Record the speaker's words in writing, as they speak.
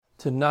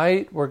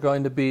Tonight we're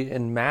going to be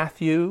in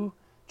Matthew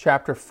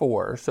chapter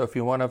 4. So if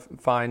you want to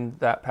find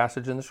that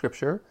passage in the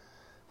scripture,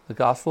 the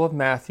Gospel of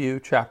Matthew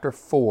chapter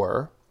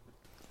 4.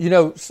 You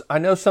know, I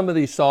know some of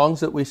these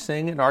songs that we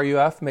sing in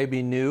RUF may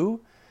be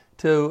new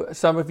to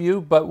some of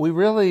you, but we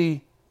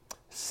really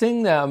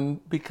sing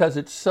them because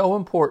it's so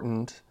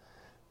important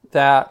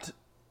that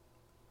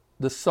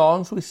the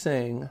songs we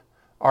sing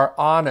are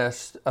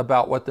honest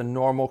about what the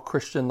normal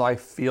Christian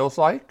life feels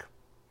like.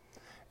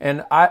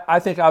 And I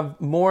think I'm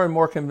more and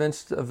more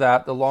convinced of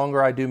that the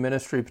longer I do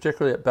ministry,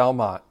 particularly at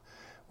Belmont,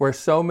 where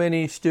so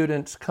many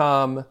students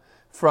come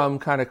from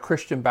kind of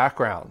Christian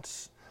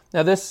backgrounds.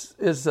 Now, this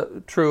is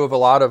true of a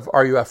lot of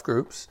RUF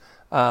groups,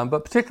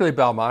 but particularly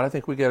Belmont. I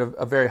think we get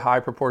a very high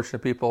proportion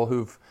of people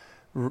who've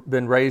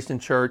been raised in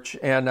church.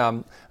 And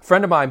a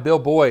friend of mine, Bill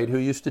Boyd, who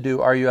used to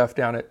do RUF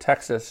down at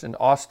Texas in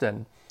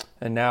Austin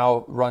and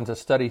now runs a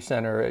study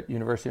center at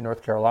University of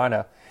North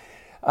Carolina,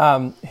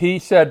 he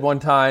said one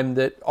time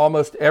that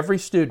almost every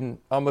student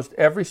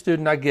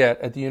I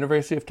get at the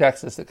University of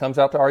Texas that comes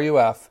out to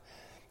RUF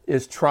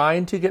is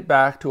trying to get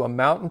back to a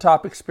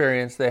mountaintop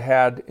experience they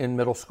had in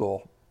middle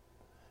school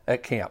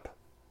at camp.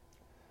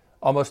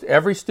 Almost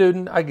every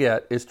student I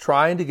get is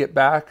trying to get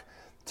back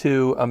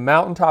to a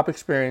mountaintop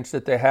experience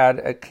that they had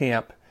at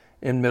camp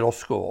in middle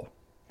school.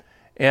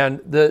 And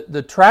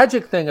the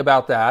tragic thing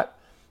about that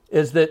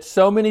is that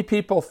so many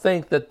people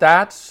think that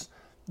that's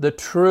the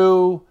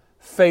true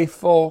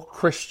faithful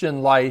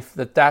Christian life,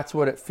 that's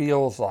what it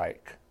feels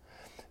like.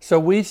 So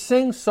we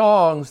sing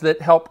songs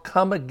that help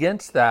come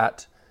against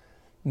that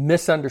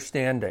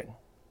misunderstanding.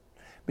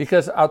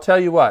 Because I'll tell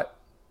you what,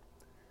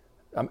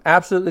 I'm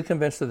absolutely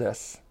convinced of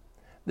this,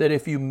 that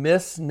if you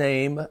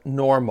misname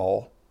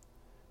normal,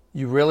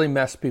 you really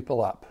mess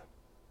people up.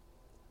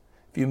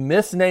 If you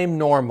misname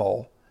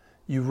normal,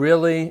 you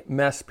really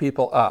mess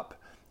people up.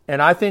 And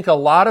I think a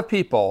lot of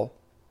people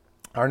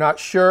are not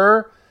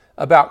sure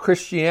about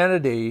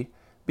Christianity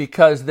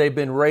because they've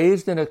been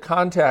raised in a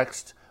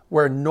context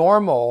where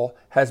normal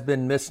has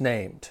been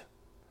misnamed.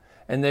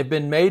 And they've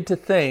been made to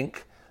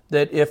think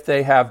that if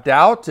they have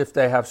doubts, if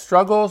they have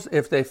struggles,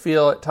 if they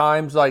feel at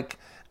times like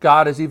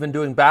God is even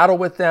doing battle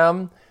with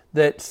them,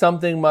 that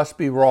something must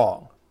be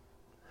wrong.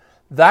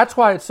 That's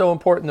why it's so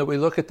important that we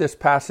look at this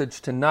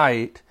passage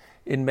tonight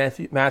in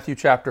Matthew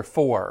chapter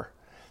 4.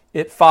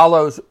 It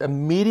follows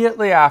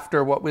immediately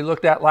after what we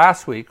looked at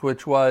last week,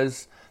 which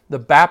was the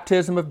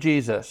baptism of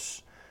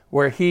Jesus,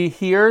 where he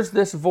hears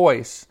this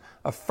voice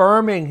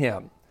affirming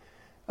him.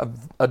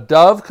 A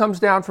dove comes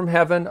down from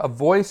heaven, a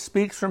voice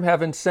speaks from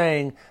heaven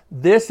saying,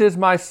 "This is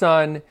my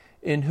son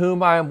in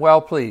whom I am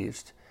well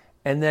pleased."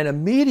 And then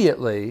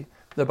immediately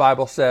the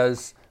Bible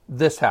says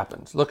this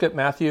happens. Look at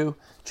Matthew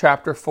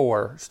chapter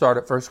 4, start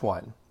at verse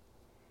 1.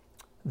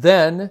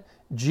 Then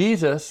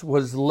Jesus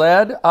was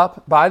led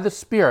up by the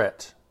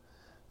Spirit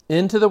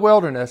into the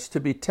wilderness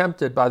to be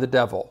tempted by the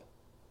devil.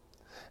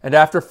 And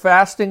after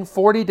fasting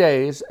 40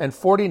 days and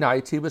 40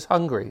 nights, he was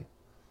hungry.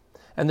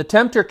 And the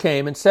tempter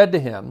came and said to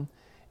him,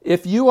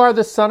 "If you are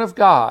the Son of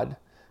God,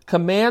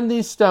 command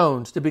these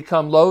stones to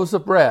become loaves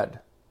of bread."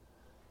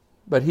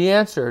 But he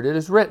answered, "It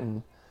is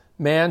written,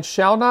 man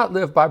shall not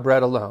live by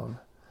bread alone,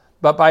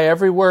 but by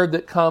every word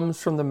that comes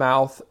from the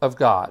mouth of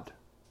God."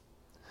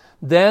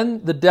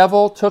 Then the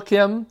devil took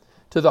him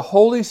to the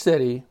holy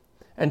city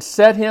and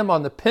set him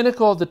on the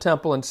pinnacle of the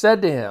temple and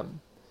said to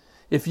him,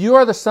 "If you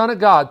are the Son of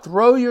God,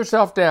 throw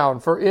yourself down,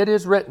 for it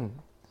is written,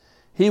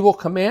 he will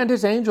command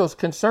his angels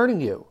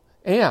concerning you,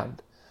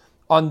 and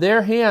on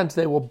their hands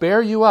they will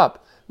bear you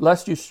up,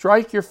 lest you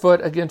strike your foot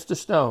against a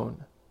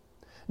stone."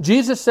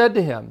 Jesus said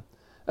to him,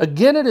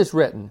 "Again it is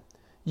written,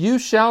 you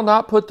shall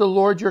not put the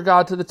Lord your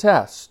God to the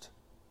test."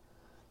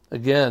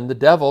 Again the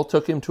devil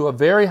took him to a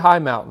very high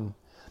mountain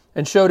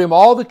and showed him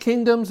all the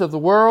kingdoms of the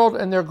world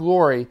and their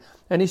glory.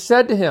 And he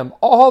said to him,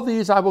 "All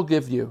these I will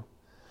give you,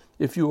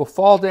 if you will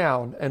fall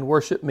down and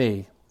worship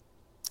me."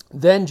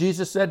 Then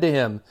Jesus said to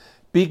him,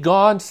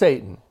 "Begone,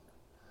 Satan,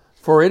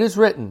 for it is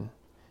written,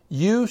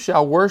 you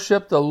shall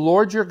worship the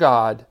Lord your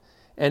God,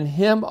 and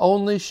him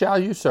only shall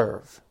you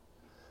serve."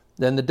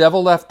 Then the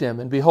devil left him,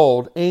 and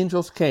behold,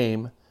 angels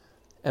came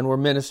and were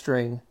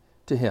ministering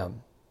to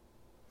him.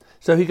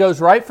 So he goes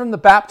right from the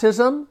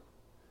baptism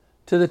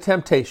to the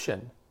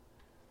temptation.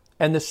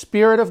 And the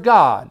Spirit of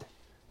God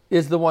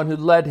is the one who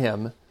led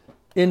him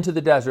into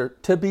the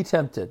desert to be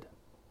tempted.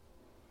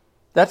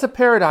 That's a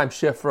paradigm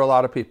shift for a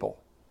lot of people.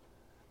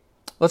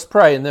 Let's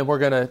pray, and then we're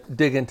going to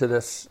dig into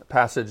this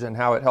passage and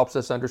how it helps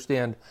us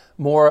understand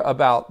more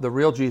about the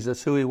real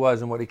Jesus, who he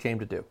was and what he came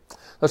to do.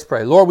 Let's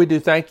pray. Lord, we do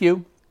thank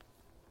you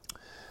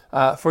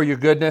for your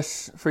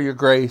goodness, for your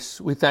grace.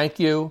 We thank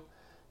you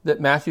that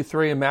Matthew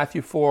 3 and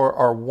Matthew 4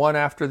 are one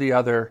after the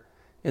other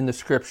in the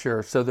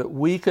Scripture so that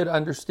we could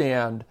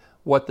understand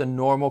what the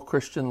normal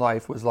Christian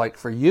life was like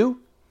for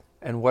you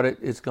and what it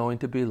is going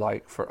to be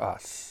like for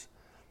us.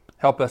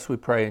 Help us, we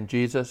pray, in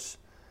Jesus'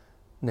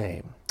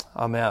 name.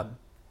 Amen.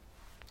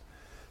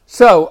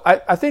 So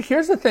I think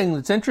here's the thing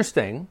that's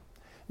interesting.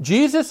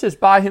 Jesus is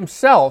by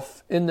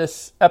himself in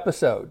this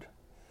episode.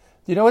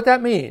 Do you know what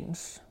that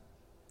means?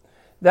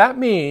 that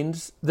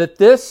means that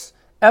this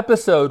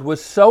episode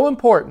was so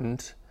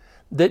important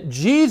that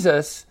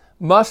Jesus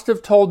must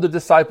have told the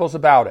disciples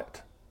about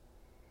it.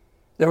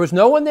 There was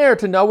no one there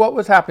to know what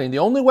was happening. The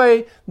only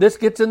way this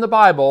gets in the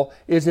Bible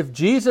is if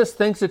Jesus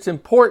thinks it's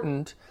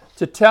important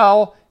to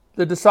tell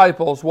the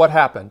disciples what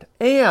happened.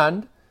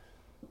 And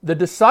the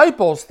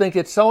disciples think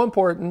it's so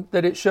important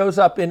that it shows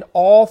up in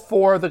all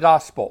 4 of the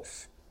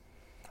Gospels.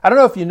 I don't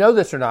know if you know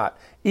this or not.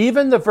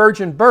 Even the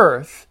virgin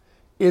birth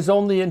is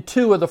only in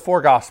 2 of the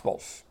 4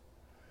 Gospels.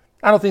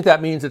 I don't think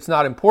that means it's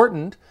not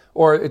important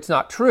or it's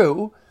not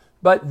true,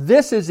 but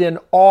this is in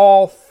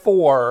all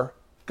 4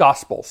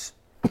 Gospels.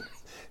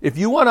 If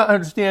you want to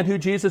understand who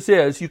Jesus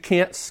is, you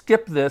can't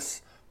skip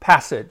this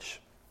passage.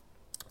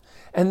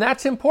 And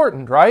that's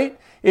important, right?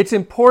 It's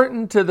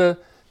important to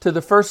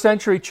the first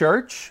century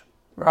church,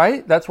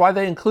 right? That's why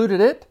they included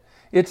it.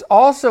 It's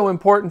also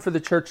important for the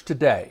church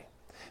today,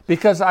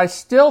 because I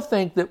still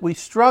think that we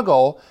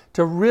struggle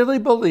to really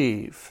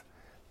believe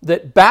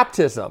that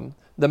baptism,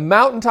 the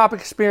mountaintop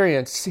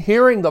experience,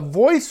 hearing the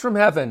voice from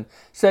heaven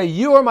say,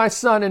 "You are my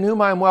son in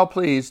whom I am well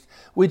pleased,"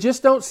 we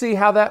just don't see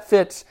how that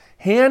fits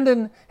hand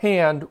in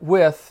hand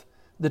with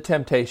the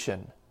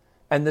temptation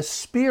and the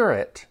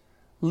Spirit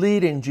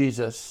leading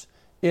Jesus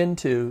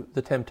into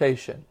the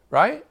temptation,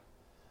 right?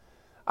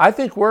 I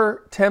think we're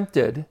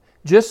tempted,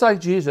 just like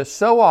Jesus,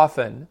 so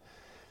often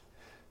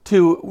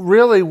to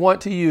really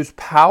want to use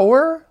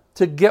power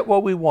to get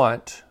what we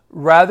want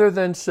rather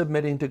than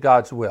submitting to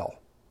God's will.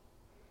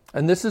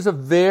 And this is a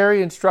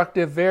very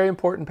instructive, very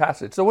important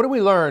passage. So what do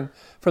we learn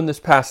from this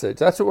passage?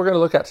 That's what we're going to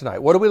look at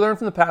tonight. What do we learn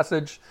from the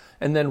passage?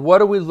 And then what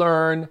do we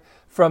learn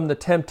from the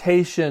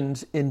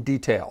temptations in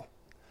detail?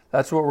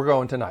 That's what we're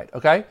going tonight,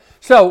 okay?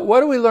 So what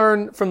do we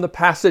learn from the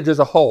passage as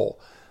a whole?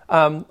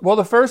 Well,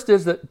 the first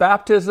is that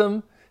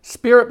baptism,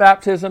 Spirit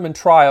baptism, and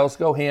trials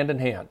go hand in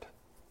hand.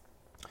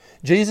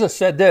 Jesus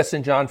said this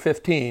in John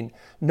 15,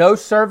 "No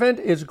servant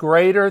is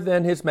greater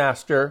than his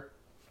master.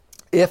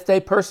 If they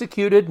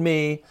persecuted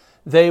me,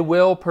 they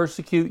will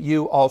persecute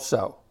you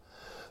also."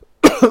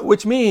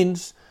 Which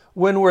means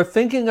when we're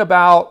thinking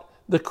about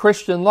the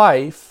Christian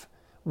life,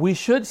 we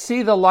should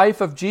see the life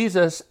of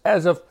Jesus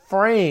as a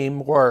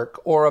framework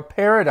or a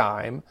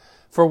paradigm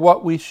for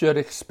what we should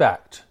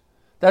expect.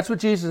 That's what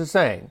Jesus is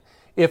saying.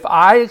 If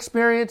I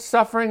experience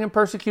suffering and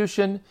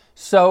persecution,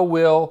 so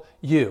will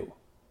you.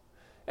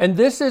 And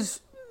this is,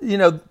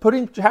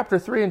 putting chapter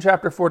 3 and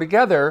chapter 4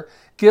 together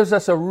gives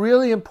us a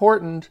really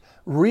important,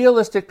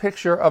 realistic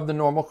picture of the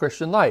normal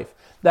Christian life.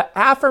 The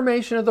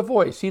affirmation of the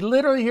voice. He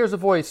literally hears a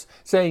voice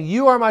saying,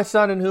 "You are my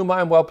son in whom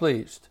I am well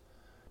pleased."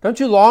 Don't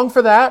you long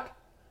for that?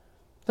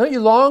 Don't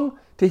you long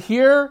to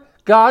hear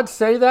God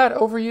say that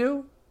over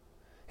you?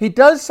 He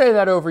does say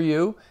that over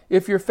you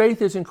if your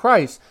faith is in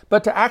Christ,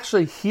 but to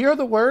actually hear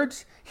the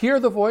words, hear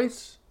the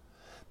voice.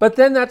 But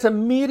then that's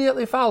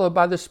immediately followed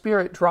by the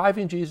Spirit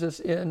driving Jesus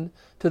into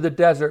the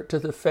desert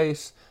to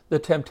face the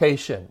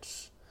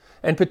temptations.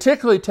 And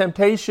particularly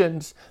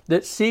temptations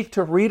that seek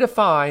to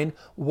redefine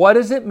what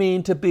does it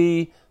mean to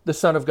be the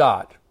Son of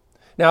God.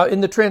 Now,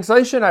 in the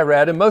translation I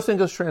read, in most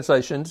English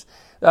translations,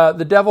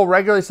 the devil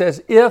regularly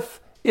says,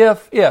 if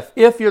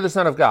you're the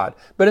Son of God.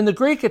 But in the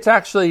Greek, it's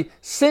actually,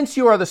 since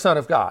you are the Son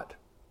of God.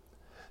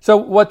 So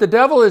what the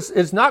devil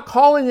is not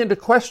calling into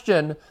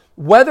question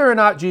whether or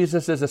not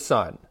Jesus is a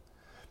son.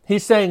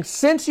 He's saying,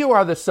 since you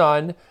are the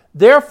Son,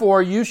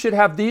 therefore you should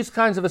have these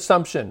kinds of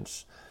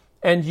assumptions,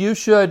 and you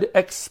should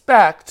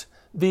expect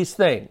these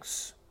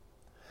things.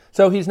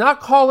 So he's not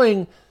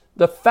calling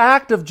the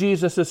fact of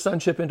Jesus'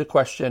 sonship into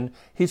question.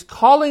 He's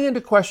calling into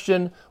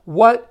question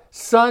what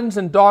sons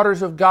and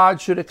daughters of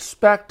God should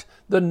expect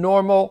the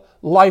normal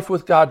life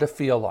with God to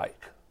feel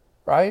like,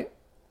 right?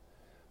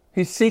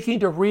 He's seeking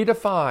to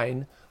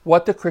redefine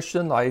what the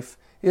Christian life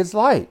is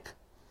like.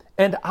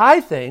 And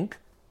I think,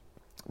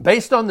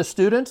 based on the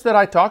students that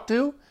I talk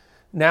to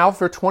now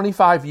for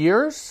 25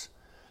 years,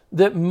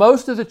 that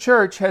most of the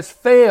church has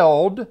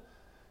failed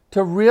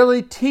to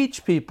really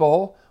teach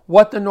people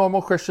what the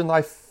normal Christian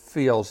life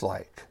feels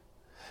like.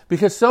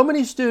 Because so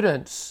many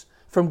students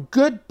from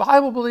good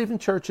Bible-believing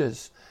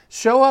churches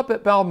show up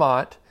at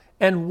Belmont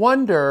and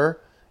wonder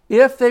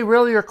if they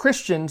really are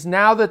Christians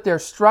now that they're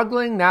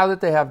struggling, now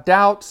that they have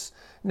doubts,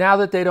 now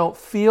that they don't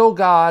feel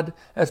God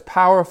as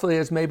powerfully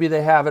as maybe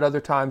they have at other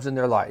times in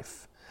their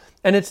life.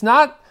 And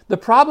the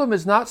problem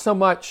is not so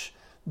much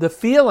the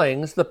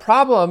feelings, the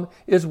problem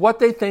is what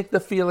they think the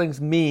feelings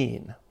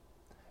mean.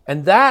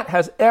 And that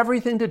has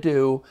everything to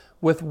do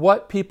with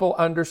what people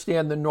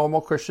understand the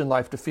normal Christian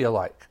life to feel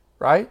like,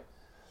 right?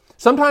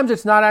 Sometimes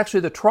it's not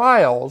actually the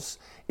trials,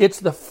 it's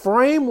the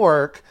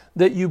framework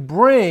that you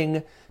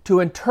bring to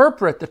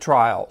interpret the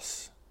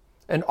trials.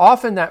 And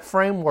often that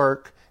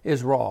framework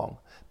is wrong,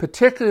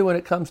 particularly when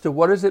it comes to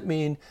what does it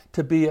mean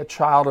to be a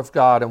child of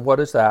God and what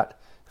does that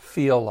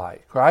feel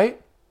like,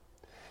 right?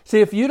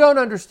 See, if you don't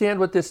understand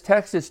what this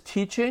text is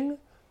teaching,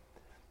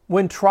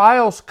 when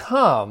trials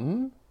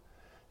come,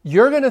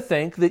 you're going to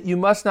think that you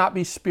must not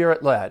be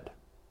Spirit-led,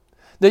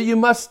 that you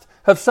must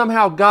have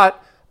somehow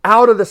got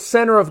out of the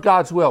center of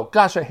God's will.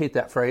 Gosh, I hate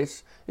that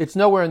phrase. It's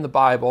nowhere in the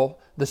Bible.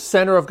 The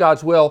center of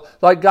God's will.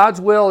 Like God's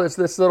will is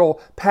this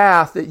little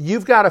path that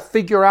you've got to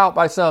figure out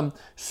by some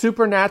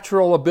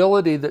supernatural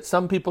ability that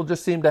some people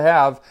just seem to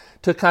have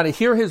to kind of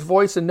hear his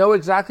voice and know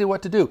exactly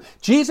what to do.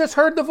 Jesus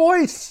heard the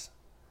voice.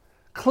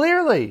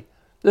 Clearly,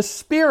 the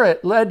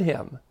Spirit led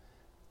him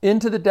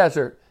into the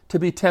desert to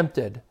be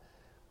tempted.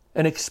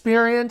 An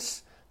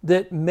experience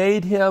that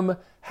made him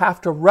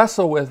have to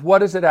wrestle with what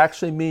does it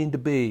actually mean to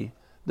be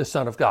the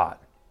Son of God.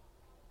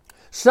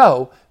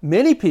 So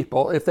many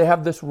people, if they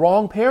have this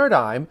wrong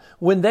paradigm,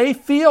 when they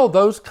feel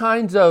those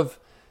kinds of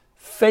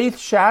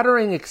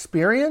faith-shattering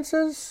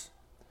experiences,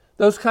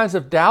 those kinds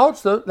of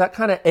doubts, that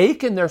kind of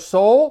ache in their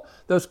soul,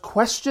 those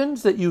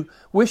questions that you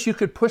wish you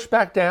could push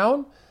back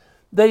down,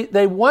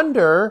 they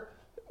wonder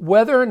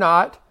whether or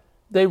not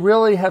they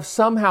really have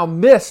somehow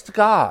missed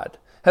God,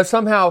 have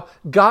somehow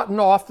gotten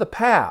off the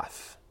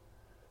path.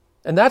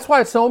 And that's why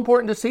it's so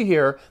important to see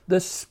here the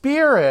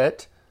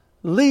Spirit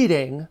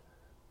leading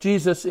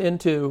Jesus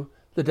into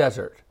the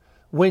desert.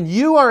 When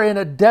you are in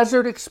a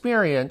desert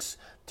experience,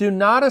 do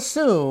not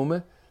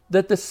assume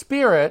that the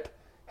Spirit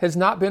has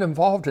not been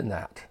involved in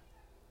that.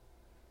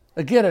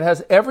 Again, it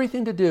has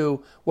everything to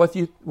do with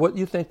what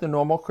you think the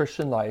normal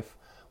Christian life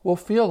will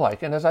feel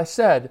like. And as I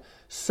said,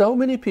 so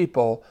many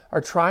people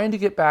are trying to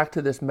get back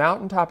to this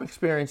mountaintop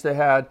experience they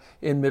had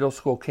in middle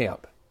school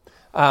camp.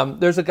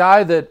 There's a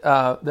guy that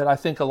I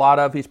think a lot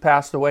of, he's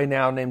passed away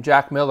now, named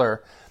Jack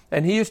Miller,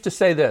 and he used to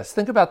say this.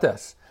 Think about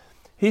this.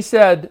 He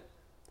said,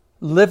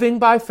 living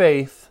by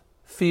faith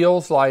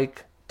feels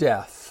like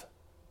death.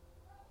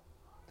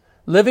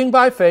 Living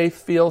by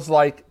faith feels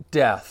like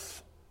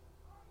death.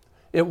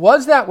 It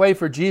was that way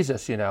for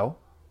Jesus, you know.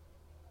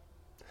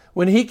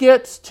 When he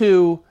gets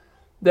to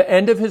the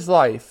end of his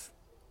life,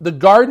 the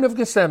Garden of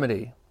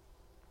Gethsemane,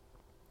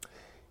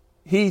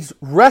 he's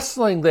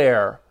wrestling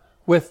there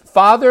with,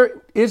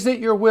 Father, is it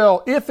your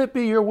will? If it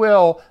be your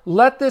will,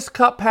 let this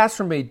cup pass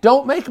from me.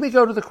 Don't make me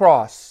go to the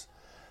cross.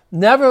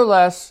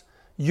 Nevertheless,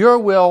 your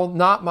will,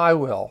 not my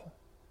will.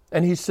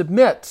 And he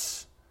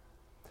submits.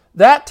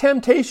 That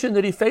temptation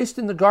that he faced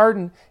in the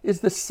garden is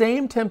the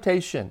same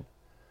temptation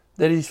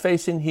that he's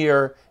facing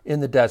here in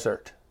the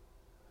desert.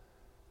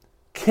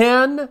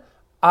 Can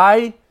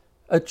I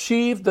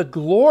achieve the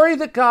glory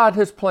that God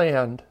has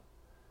planned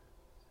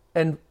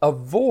and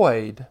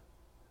avoid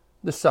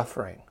the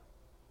suffering?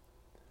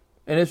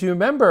 And as you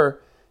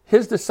remember,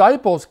 his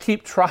disciples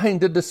keep trying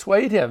to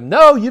dissuade him.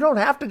 No, you don't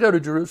have to go to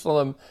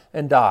Jerusalem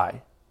and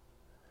die.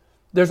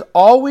 There's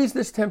always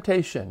this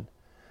temptation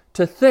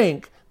to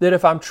think that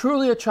if I'm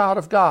truly a child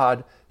of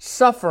God,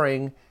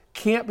 suffering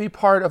can't be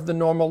part of the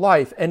normal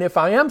life. And if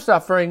I am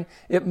suffering,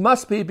 it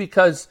must be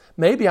because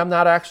maybe I'm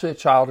not actually a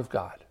child of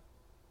God.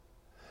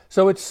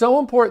 So it's so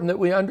important that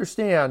we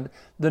understand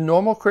the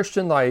normal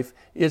Christian life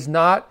is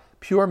not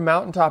pure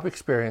mountaintop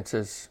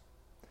experiences.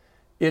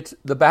 It's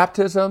the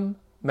baptism,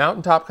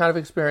 mountaintop kind of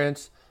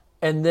experience,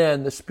 and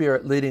then the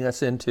Spirit leading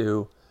us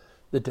into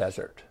the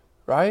desert,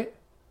 right?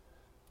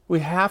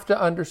 We have to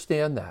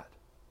understand that.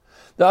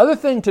 The other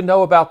thing to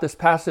know about this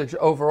passage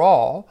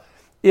overall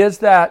is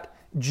that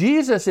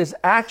Jesus is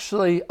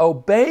actually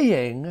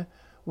obeying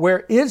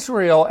where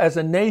Israel as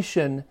a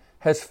nation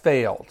has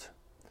failed.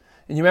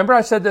 And you remember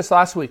I said this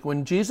last week.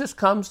 When Jesus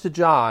comes to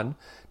John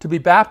to be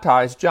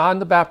baptized, John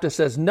the Baptist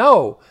says,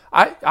 no,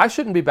 I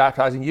shouldn't be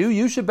baptizing you.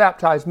 You should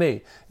baptize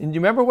me. And you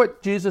remember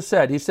what Jesus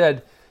said? He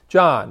said,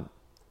 John,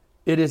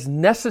 it is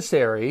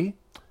necessary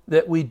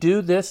that we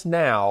do this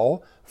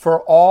now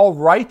for all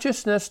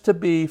righteousness to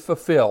be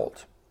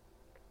fulfilled.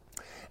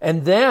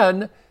 And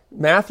then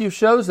Matthew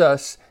shows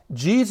us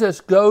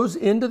Jesus goes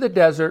into the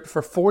desert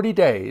for 40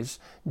 days,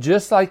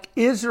 just like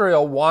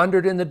Israel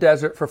wandered in the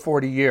desert for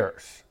 40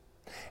 years.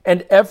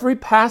 And every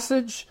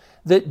passage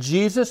that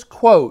Jesus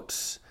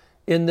quotes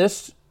in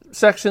this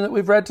section that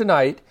we've read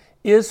tonight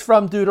is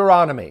from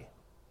Deuteronomy.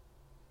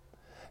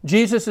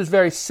 Jesus is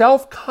very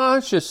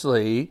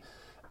self-consciously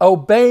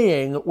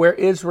obeying where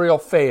Israel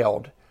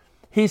failed.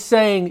 He's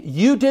saying,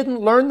 you didn't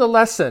learn the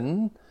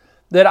lesson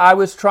that I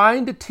was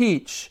trying to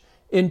teach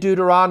in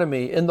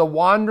Deuteronomy, in the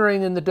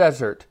wandering in the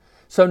desert.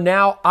 So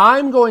now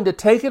I'm going to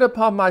take it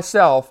upon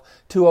myself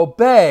to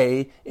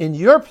obey in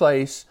your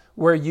place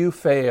where you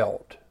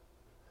failed.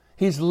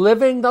 He's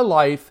living the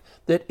life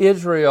that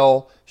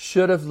Israel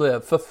should have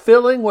lived,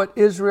 fulfilling what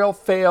Israel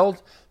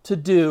failed to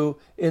do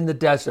in the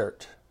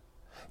desert.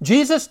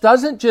 Jesus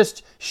doesn't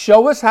just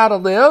show us how to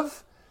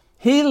live.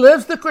 He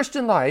lives the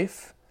Christian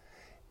life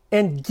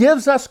and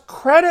gives us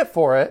credit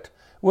for it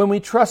when we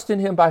trust in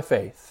him by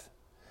faith.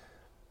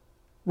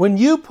 When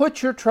you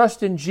put your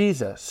trust in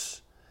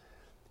Jesus,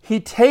 he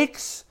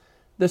takes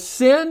the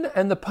sin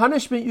and the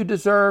punishment you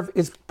deserve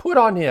is put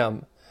on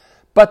him,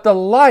 but the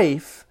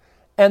life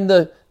and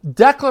the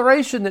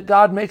declaration that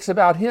God makes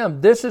about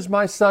him, this is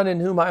my son in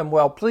whom I am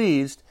well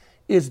pleased,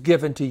 is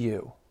given to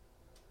you.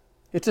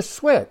 It's a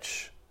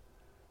switch.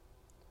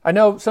 I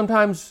know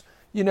sometimes,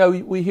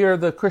 we hear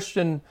the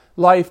Christian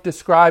life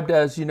described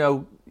as,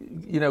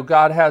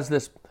 God has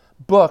this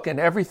book and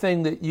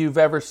everything that you've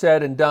ever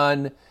said and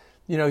done,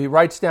 he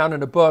writes down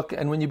in a book.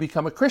 And when you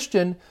become a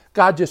Christian,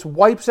 God just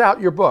wipes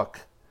out your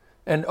book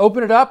and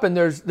open it up, and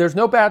there's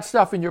no bad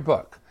stuff in your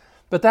book.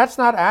 But that's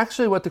not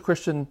actually what the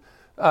Christian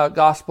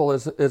gospel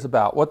is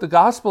about. What the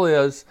gospel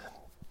is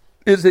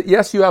that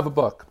yes, you have a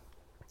book,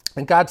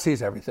 and God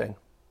sees everything.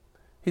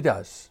 He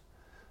does.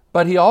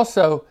 But he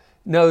also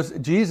knows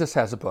Jesus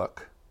has a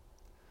book.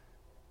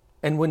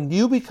 And when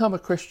you become a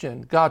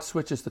Christian, God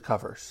switches the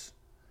covers.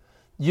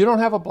 You don't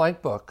have a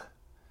blank book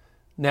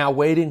now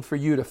waiting for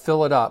you to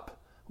fill it up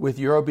with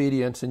your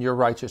obedience and your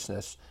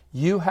righteousness.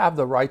 You have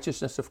the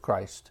righteousness of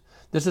Christ.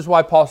 This is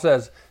why Paul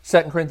says,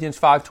 2 Corinthians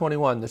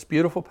 5:21, this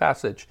beautiful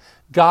passage,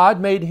 God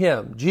made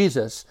him,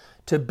 Jesus,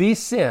 to be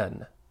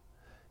sin.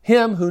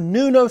 Him who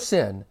knew no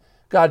sin.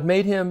 God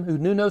made him who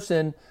knew no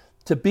sin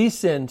to be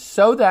sin,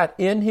 so that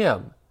in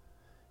him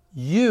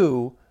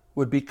you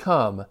would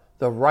become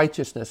the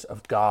righteousness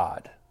of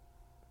God.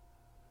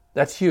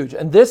 That's huge.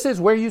 And this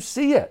is where you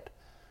see it.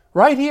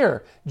 Right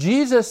here.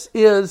 Jesus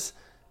is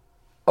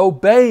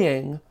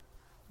obeying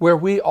where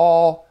we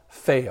all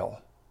fail.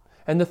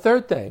 And the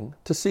third thing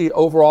to see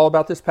overall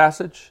about this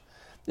passage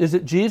is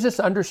that Jesus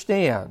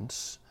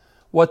understands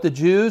what the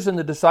Jews and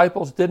the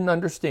disciples didn't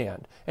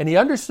understand. And he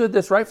understood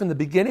this right from the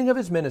beginning of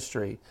his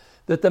ministry,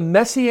 that the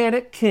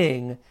Messianic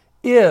King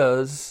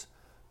is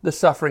the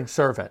suffering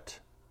servant.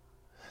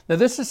 Now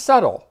this is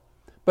subtle,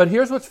 but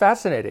here's what's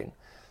fascinating.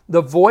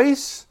 The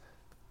voice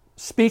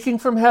speaking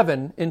from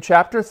heaven in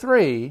chapter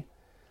 3,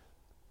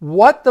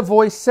 what the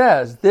voice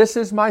says, "This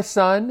is my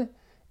son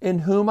in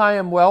whom I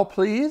am well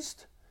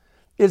pleased,"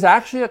 is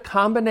actually a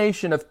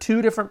combination of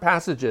two different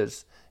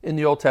passages in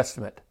the Old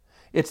Testament.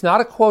 It's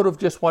not a quote of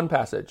just one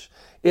passage.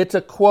 It's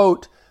a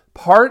quote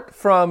part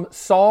from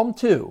Psalm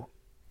 2.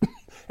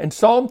 And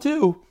Psalm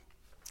 2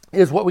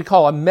 is what we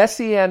call a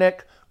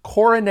messianic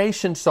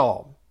coronation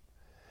psalm.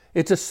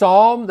 It's a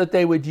psalm that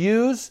they would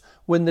use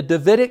when the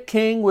Davidic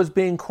king was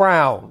being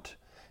crowned.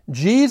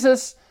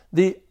 Jesus,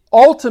 the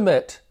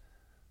ultimate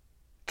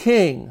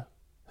king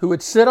who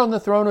would sit on the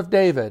throne of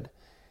David,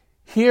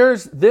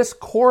 hears this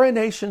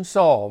coronation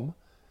psalm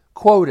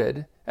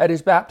quoted at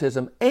his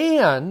baptism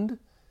and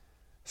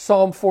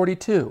Psalm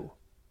 42.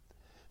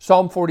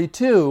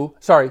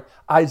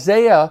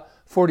 Isaiah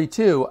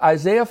 42.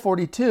 Isaiah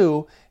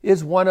 42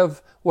 is one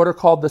of what are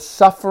called the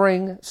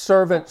suffering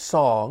servant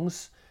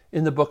songs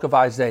in the book of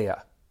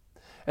Isaiah.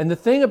 And the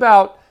thing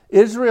about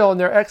Israel and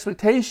their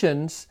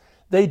expectations,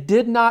 they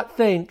did not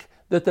think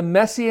that the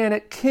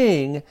Messianic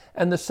king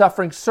and the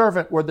suffering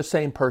servant were the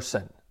same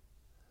person.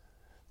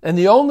 And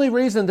the only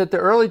reason that the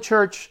early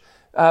church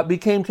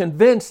became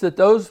convinced that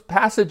those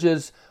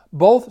passages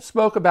both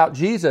spoke about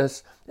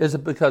Jesus is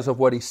because of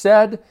what he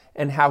said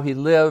and how he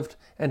lived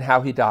and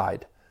how he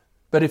died.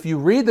 But if you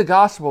read the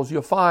Gospels,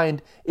 you'll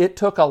find it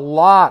took a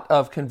lot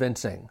of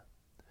convincing.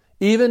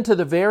 Even to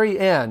the very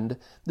end,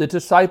 the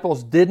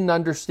disciples didn't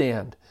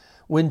understand.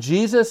 When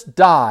Jesus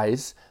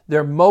dies,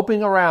 they're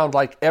moping around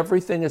like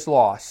everything is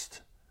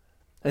lost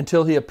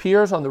until he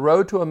appears on the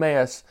road to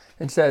Emmaus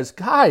and says,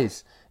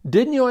 "Guys,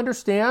 didn't you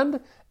understand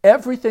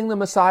everything the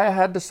Messiah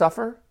had to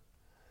suffer?"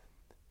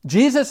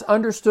 Jesus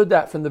understood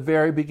that from the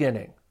very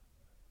beginning,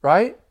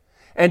 right?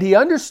 And he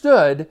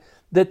understood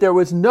that there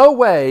was no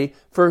way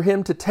for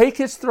him to take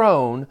his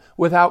throne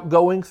without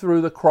going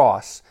through the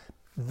cross.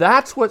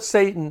 That's what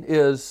Satan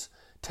is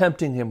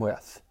tempting him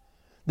with.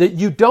 That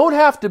you don't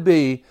have to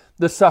be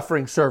the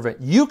suffering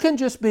servant. You can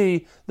just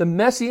be the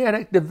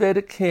Messianic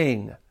Davidic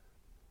king.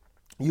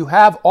 You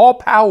have all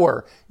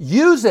power.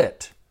 Use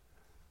it.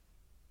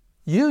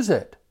 Use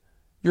it.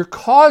 Your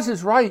cause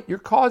is right. Your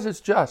cause is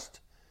just.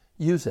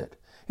 Use it.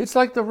 It's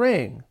like the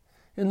ring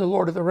in The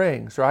Lord of the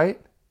Rings, right?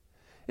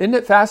 Isn't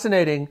it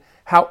fascinating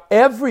how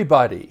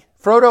everybody,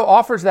 Frodo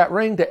offers that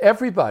ring to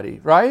everybody,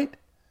 right?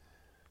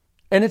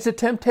 And it's a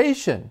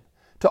temptation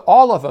to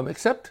all of them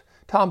except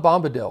Tom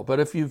Bombadil. But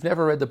if you've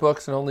never read the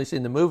books and only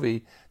seen the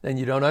movie, then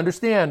you don't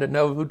understand and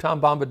know who Tom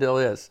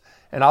Bombadil is.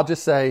 And I'll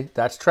just say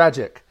that's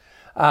tragic.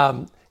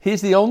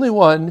 He's the only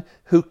one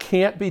who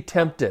can't be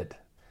tempted.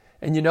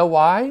 And you know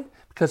why?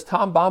 Because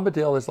Tom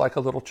Bombadil is like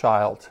a little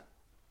child.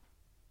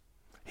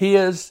 He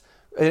is,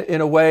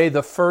 in a way,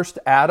 the first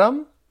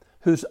Adam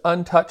who's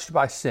untouched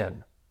by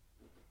sin.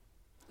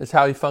 That's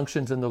how he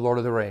functions in The Lord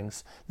of the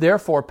Rings.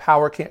 Therefore,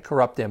 power can't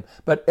corrupt him.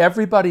 But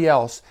everybody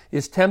else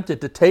is tempted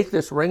to take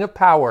this ring of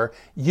power,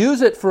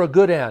 use it for a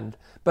good end,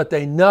 but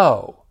they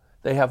know,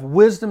 they have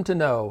wisdom to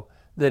know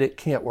that it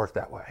can't work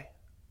that way.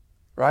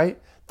 Right?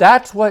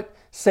 That's what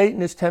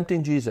Satan is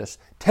tempting Jesus.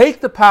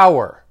 Take the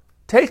power.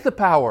 Take the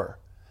power.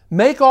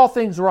 Make all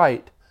things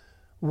right.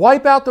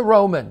 Wipe out the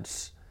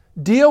Romans.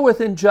 Deal with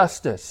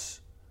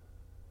injustice.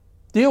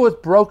 Deal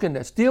with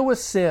brokenness. Deal with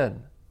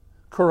sin,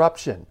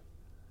 corruption.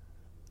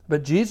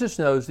 But Jesus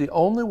knows the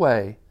only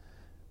way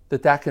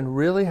that that can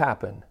really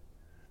happen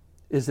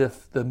is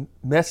if the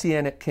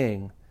Messianic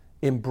King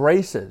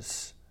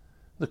embraces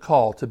the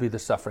call to be the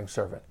suffering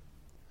servant.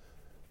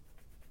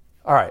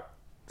 All right,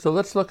 so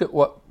let's look at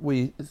what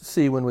we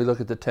see when we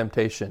look at the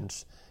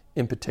temptations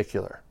in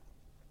particular.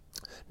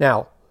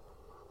 Now,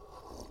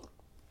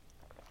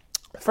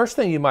 first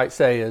thing you might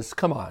say is,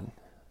 come on,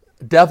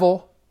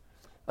 devil?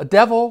 A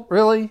devil,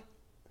 really?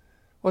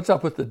 What's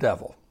up with the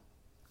devil?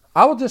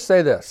 I will just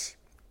say this.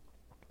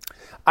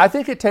 I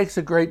think it takes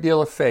a great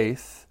deal of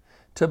faith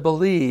to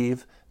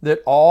believe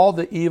that all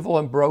the evil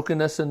and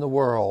brokenness in the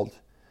world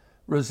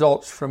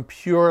results from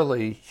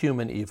purely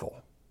human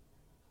evil.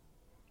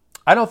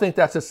 I don't think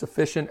that's a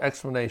sufficient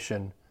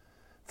explanation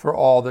for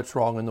all that's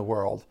wrong in the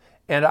world.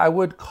 And I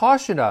would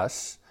caution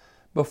us,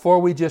 before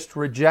we just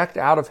reject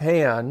out of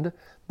hand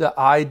the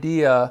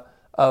idea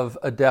of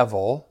a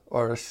devil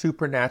or a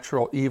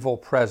supernatural evil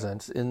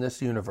presence in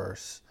this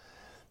universe,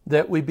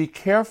 that we be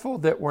careful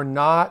that we're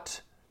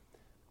not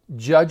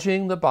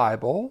judging the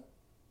Bible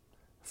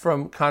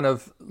from kind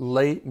of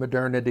late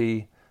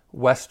modernity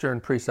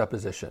Western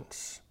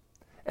presuppositions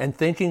and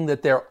thinking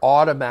that they're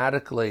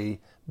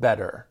automatically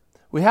better.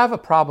 We have a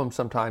problem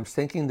sometimes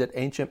thinking that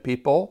ancient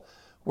people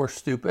were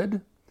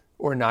stupid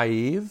or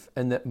naive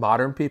and that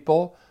modern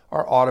people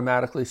are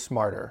automatically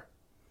smarter.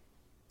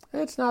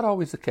 It's not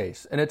always the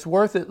case, and it's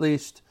worth at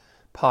least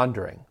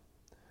pondering.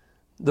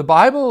 The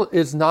Bible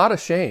is not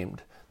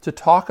ashamed to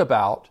talk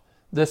about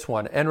this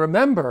one. And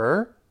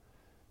remember,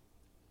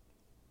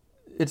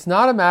 it's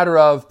not a matter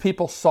of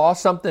people saw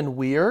something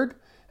weird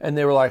and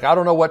they were like, I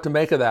don't know what to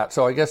make of that,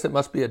 so I guess it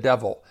must be a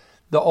devil.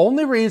 The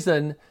only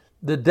reason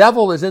the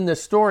devil is in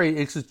this story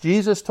is because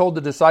Jesus told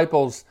the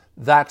disciples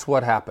that's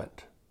what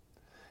happened.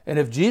 And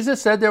if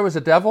Jesus said there was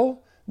a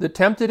devil that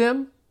tempted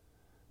him,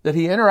 that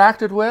he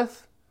interacted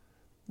with,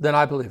 then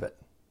I believe it.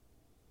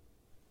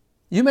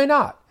 You may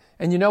not.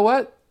 And you know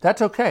what?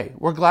 That's okay.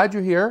 We're glad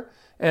you're here,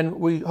 and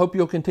we hope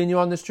you'll continue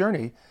on this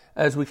journey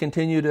as we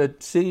continue to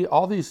see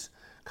all these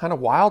kind of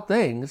wild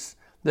things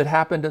that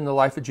happened in the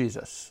life of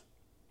Jesus.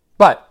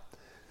 But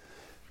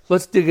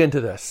let's dig into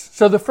this.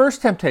 So the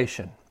first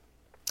temptation,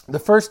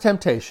 if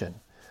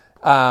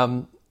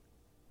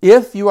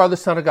you are the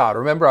Son of God,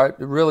 remember,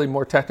 really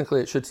more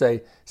technically it should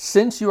say,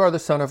 since you are the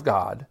Son of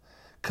God,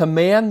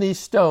 command these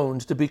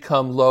stones to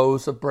become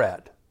loaves of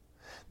bread.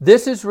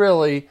 This is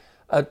really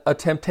a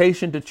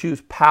temptation to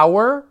choose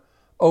power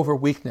over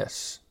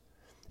weakness.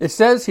 It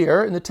says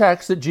here in the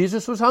text that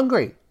Jesus was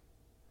hungry.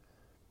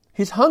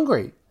 He's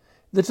hungry.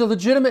 That's a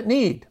legitimate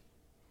need.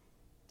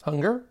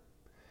 Hunger.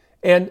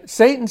 And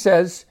Satan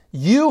says,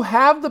 you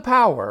have the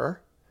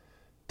power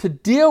to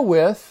deal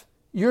with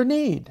your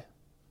need.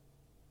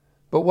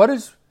 But what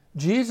does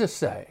Jesus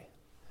say?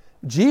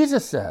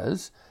 Jesus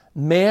says,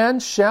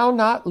 man shall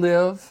not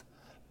live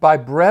by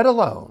bread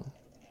alone,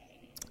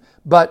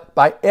 but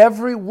by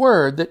every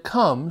word that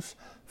comes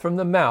from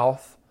the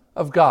mouth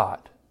of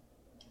God.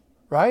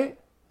 Right?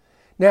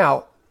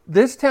 Now,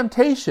 this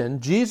temptation,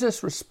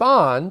 Jesus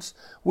responds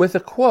with a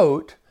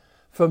quote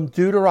from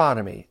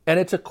Deuteronomy. And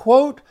it's a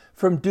quote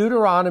from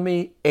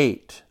Deuteronomy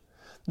 8.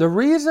 The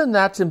reason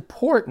that's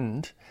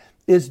important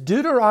is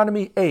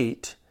Deuteronomy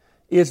 8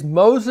 is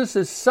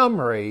Moses'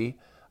 summary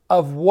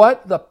of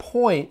what the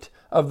point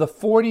of the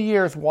 40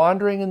 years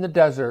wandering in the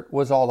desert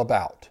was all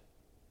about.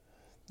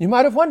 You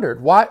might have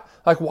wondered, why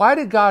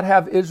did God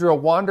have Israel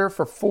wander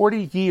for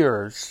 40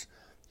 years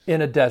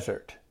in a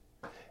desert?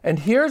 And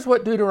here's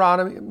what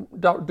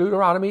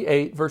Deuteronomy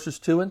 8, verses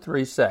 2 and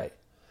 3 say.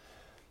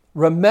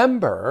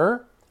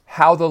 Remember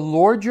how the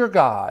Lord your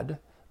God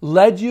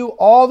led you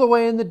all the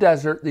way in the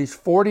desert these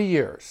 40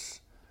 years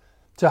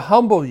to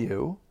humble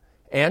you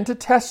and to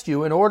test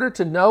you in order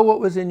to know what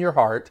was in your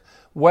heart,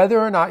 whether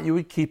or not you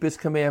would keep his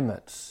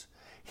commandments.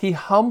 He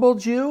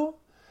humbled you,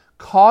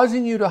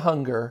 causing you to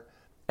hunger,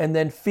 and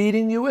then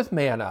feeding you with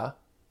manna,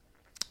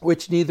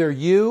 which neither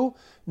you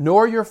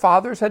nor your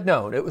fathers had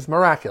known. It was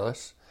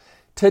miraculous,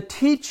 to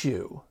teach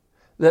you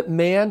that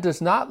man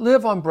does not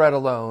live on bread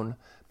alone,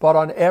 but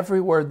on every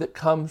word that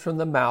comes from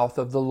the mouth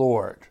of the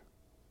Lord.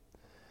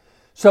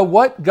 So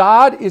what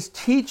God is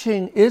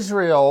teaching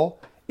Israel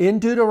in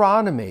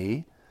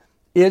Deuteronomy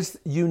is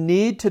you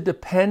need to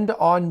depend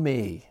on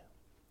me.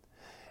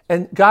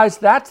 And guys,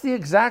 that's the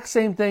exact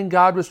same thing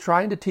God was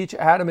trying to teach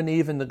Adam and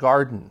Eve in the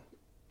garden.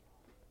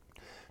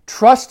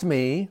 Trust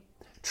me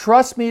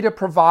to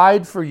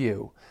provide for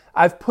you.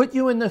 I've put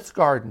you in this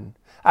garden.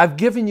 I've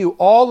given you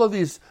all of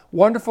these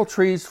wonderful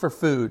trees for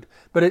food.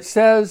 But it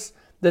says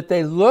that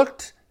they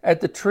looked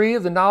at the tree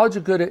of the knowledge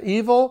of good and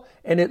evil,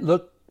 and it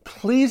looked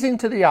pleasing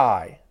to the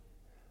eye.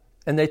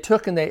 And they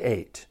took and they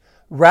ate.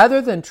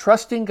 Rather than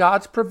trusting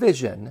God's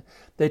provision,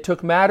 they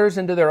took matters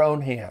into their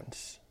own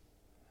hands.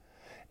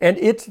 And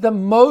it's the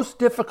most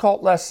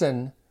difficult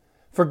lesson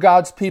for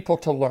God's people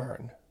to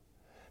learn.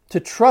 To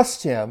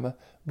trust him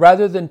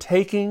rather than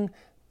taking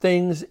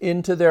things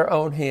into their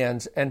own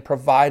hands and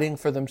providing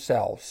for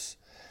themselves.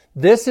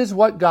 This is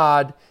what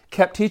God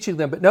kept teaching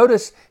them. But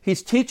notice,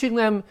 he's teaching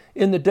them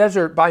in the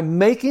desert by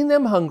making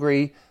them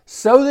hungry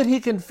so that he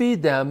can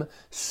feed them,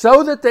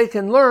 so that they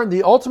can learn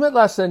the ultimate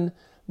lesson: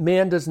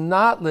 man does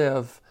not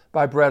live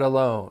by bread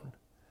alone.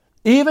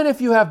 Even if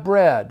you have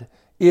bread,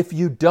 if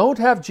you don't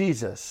have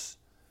Jesus,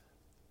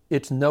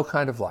 it's no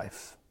kind of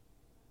life.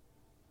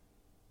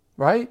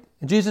 right?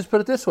 And Jesus put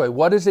it this way: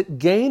 what does it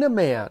gain a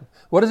man?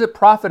 What does it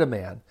profit a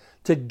man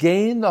to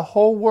gain the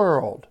whole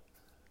world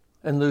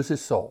and lose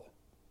his soul?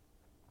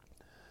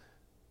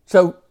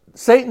 So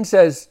Satan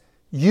says,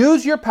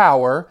 use your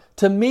power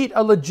to meet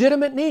a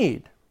legitimate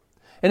need.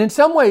 And in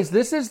some ways,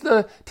 this is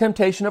the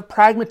temptation of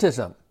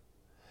pragmatism.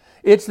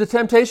 It's the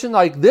temptation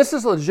like, this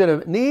is a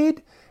legitimate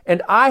need,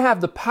 and I have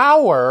the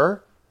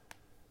power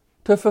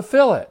to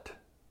fulfill it.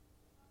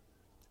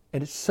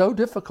 And it's so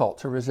difficult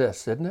to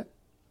resist, isn't it?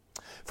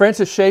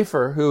 Francis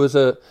Schaeffer, who is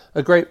a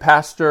great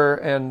pastor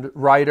and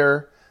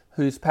writer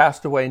who's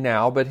passed away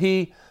now, but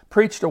he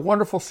preached a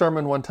wonderful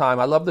sermon one time.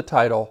 I love the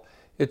title.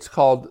 It's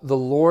called The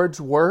Lord's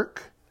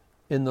Work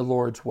in the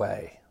Lord's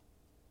Way.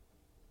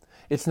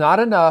 It's not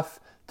enough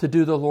to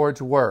do the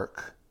Lord's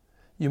work.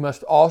 You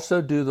must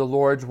also do the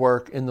Lord's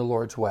work in the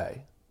Lord's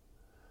way.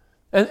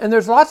 And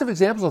there's lots of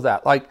examples of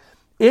that. Like,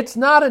 it's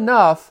not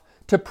enough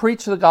to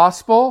preach the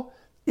gospel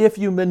if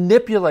you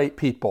manipulate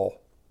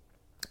people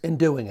in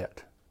doing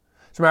it.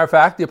 As a matter of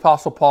fact, the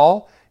Apostle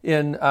Paul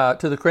to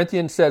the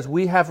Corinthians says,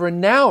 we have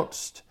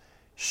renounced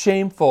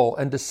shameful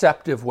and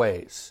deceptive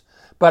ways.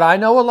 But I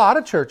know a lot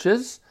of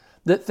churches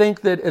that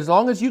think that as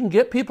long as you can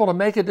get people to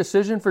make a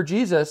decision for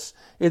Jesus,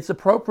 it's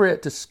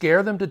appropriate to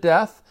scare them to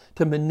death,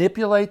 to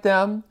manipulate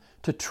them,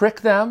 to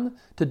trick them,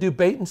 to do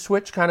bait and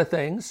switch kind of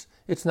things.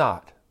 It's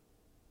not.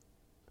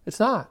 It's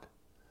not.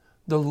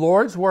 The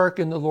Lord's work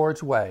in the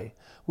Lord's way.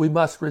 We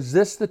must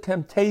resist the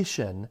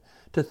temptation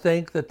to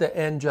think that the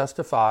end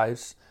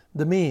justifies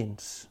the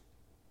means.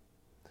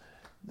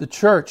 The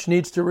church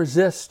needs to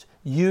resist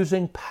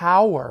using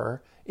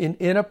power in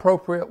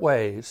inappropriate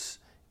ways,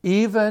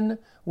 even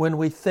when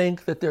we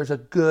think that there's a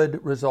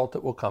good result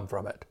that will come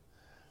from it.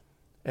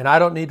 And I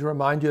don't need to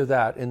remind you of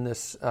that in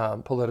this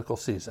political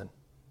season,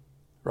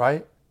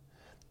 right?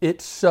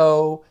 It's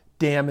so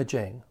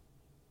damaging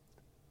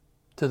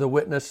to the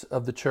witness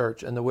of the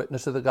church and the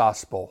witness of the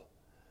gospel.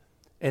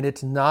 And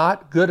it's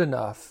not good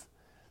enough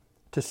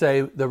to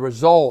say the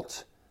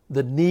result,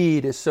 the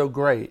need is so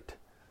great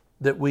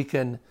that we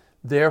can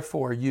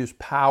therefore use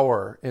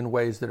power in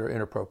ways that are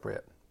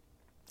inappropriate.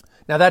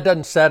 Now, that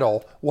doesn't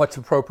settle what's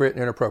appropriate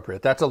and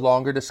inappropriate. That's a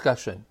longer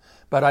discussion.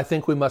 But I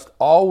think we must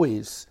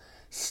always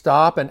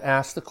stop and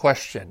ask the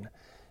question,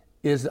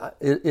 is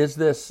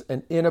this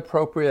an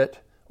inappropriate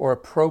or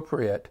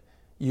appropriate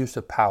use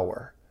of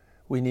power?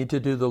 We need to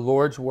do the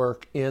Lord's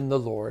work in the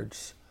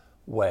Lord's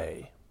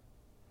way.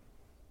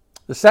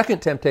 The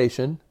second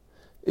temptation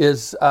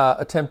is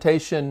a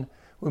temptation,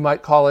 we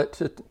might call it,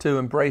 to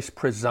embrace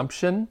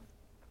presumption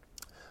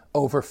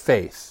over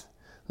faith.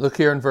 Look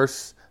here in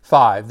verse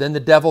 5. Then the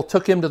devil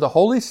took him to the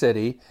holy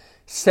city,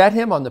 set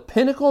him on the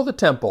pinnacle of the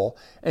temple,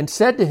 and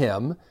said to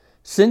him,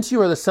 since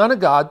you are the Son of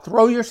God,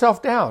 throw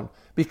yourself down,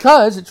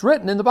 because it's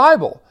written in the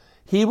Bible,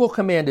 he will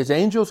command his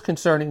angels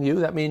concerning you.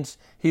 That means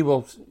he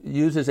will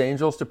use his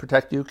angels to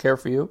protect you, care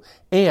for you.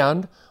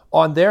 And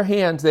on their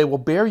hands they will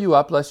bear you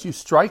up, lest you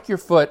strike your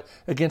foot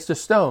against a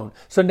stone.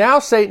 So now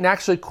Satan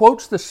actually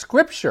quotes the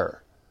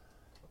scripture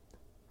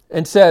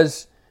and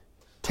says,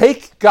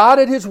 take God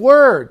at his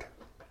word.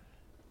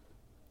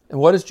 And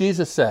what does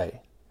Jesus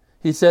say?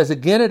 He says,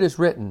 again it is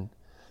written,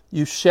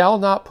 you shall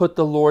not put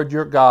the Lord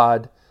your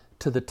God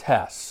to the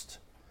test.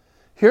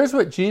 Here's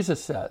what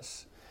Jesus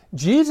says.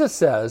 Jesus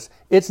says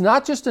it's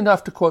not just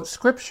enough to quote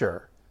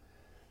scripture.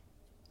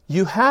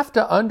 You have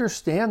to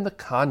understand the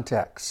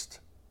context.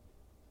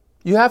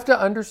 You have to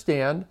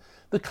understand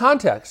the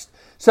context.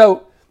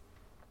 So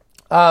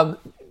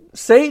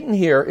Satan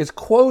here is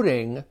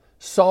quoting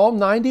Psalm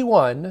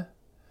 91,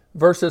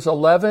 verses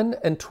 11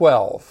 and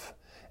 12.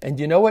 And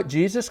you know what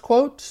Jesus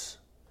quotes?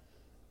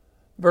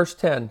 Verse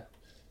 10.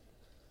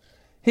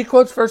 He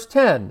quotes verse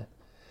 10.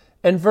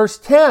 And verse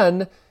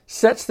 10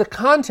 sets the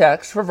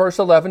context for verse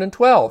 11 and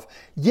 12.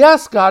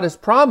 Yes, God has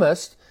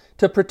promised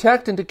to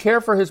protect and to care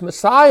for his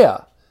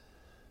Messiah.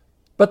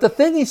 But the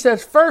thing he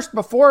says first,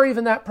 before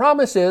even that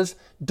promise, is,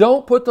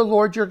 don't put the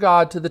Lord your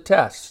God to the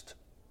test.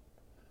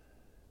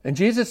 And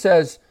Jesus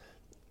says,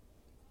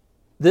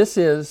 this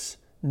is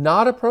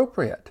not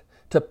appropriate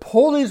to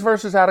pull these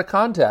verses out of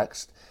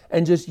context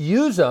and just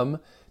use them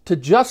to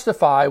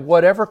justify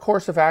whatever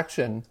course of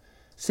action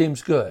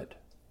seems good,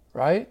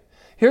 right?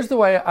 Here's the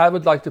way I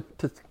would like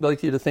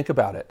you to think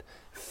about it.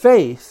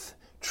 Faith,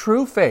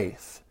 true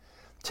faith,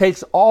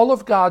 takes all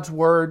of God's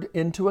word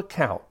into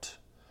account.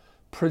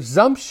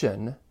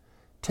 Presumption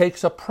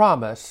takes a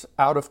promise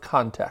out of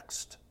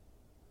context.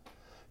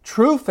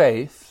 True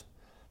faith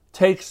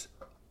takes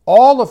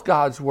all of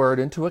God's word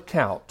into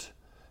account.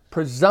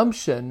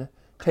 Presumption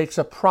takes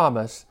a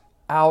promise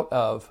out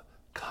of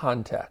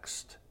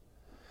context.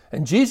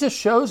 And Jesus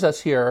shows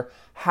us here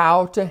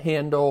how to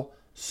handle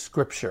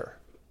Scripture.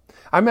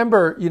 I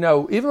remember,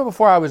 even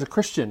before I was a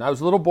Christian, I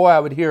was a little boy, I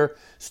would hear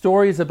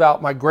stories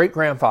about my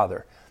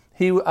great-grandfather.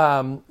 He,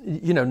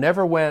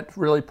 never went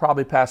really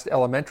probably past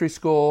elementary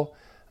school.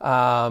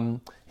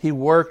 He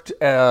worked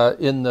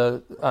in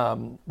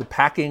the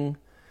packing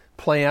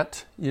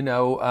plant,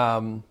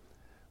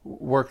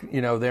 worked,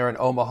 there in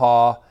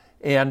Omaha.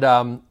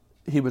 And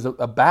he was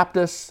a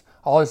Baptist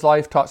all his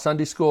life, taught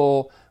Sunday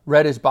school,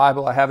 read his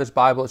Bible. I have his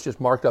Bible. It's just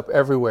marked up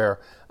everywhere.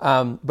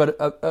 But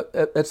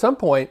at some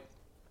point,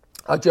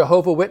 a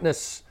Jehovah's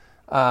Witness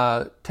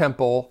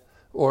temple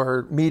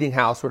or meeting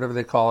house, whatever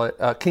they call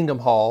it, Kingdom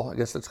Hall, I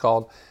guess it's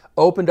called,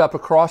 opened up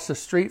across the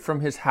street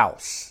from his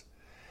house.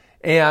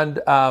 And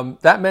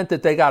that meant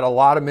that they got a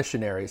lot of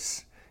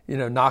missionaries,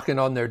 knocking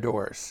on their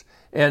doors.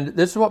 And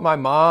this is what my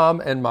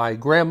mom and my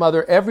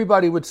grandmother,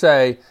 everybody would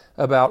say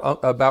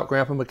about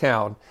Grandpa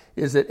McCown,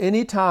 is that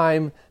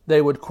anytime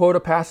they would quote a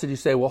passage, you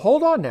say, well,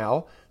 hold on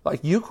now.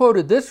 Like, you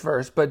quoted this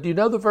verse, but do you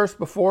know the verse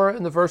before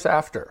and the verse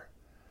after?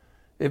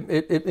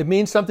 It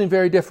means something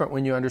very different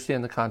when you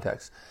understand the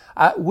context.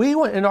 We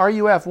in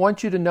RUF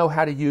want you to know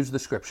how to use the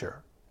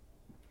Scripture.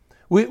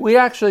 We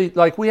actually,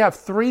 we have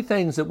 3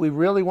 things that we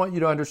really want you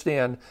to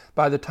understand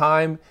by the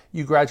time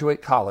you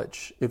graduate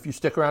college, if you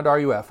stick around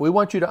RUF. We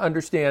want you to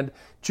understand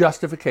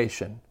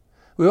justification.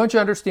 We want you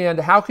to understand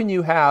how can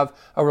you have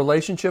a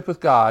relationship with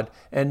God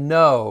and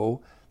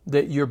know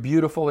that you're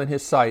beautiful in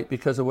His sight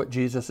because of what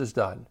Jesus has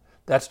done.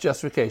 That's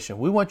justification.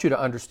 We want you to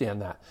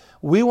understand that.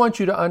 We want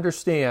you to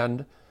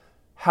understand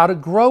how to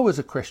grow as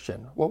a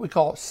Christian, what we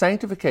call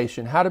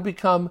sanctification, how to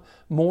become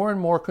more and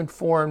more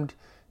conformed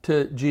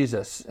to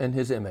Jesus and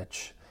His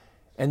image.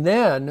 And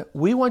then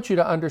we want you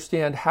to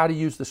understand how to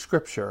use the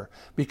Scripture,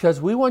 because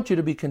we want you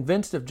to be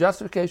convinced of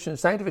justification and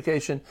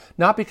sanctification,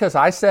 not because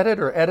I said it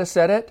or Etta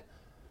said it,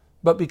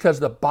 but because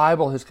the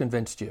Bible has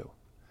convinced you.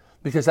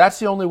 Because that's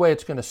the only way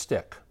it's going to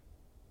stick.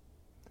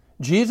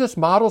 Jesus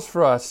models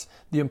for us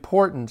the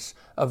importance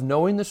of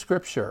knowing the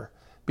Scripture,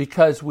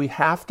 because we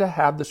have to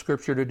have the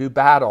Scripture to do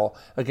battle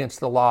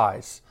against the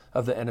lies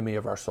of the enemy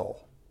of our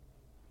soul.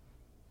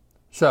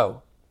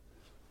 So,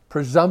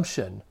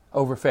 presumption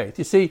over faith.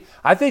 You see,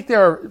 I think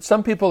there are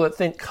some people that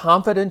think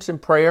confidence in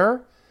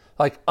prayer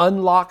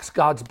unlocks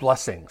God's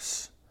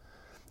blessings.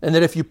 And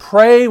that if you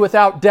pray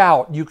without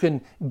doubt, you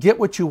can get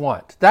what you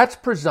want. That's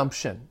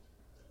presumption.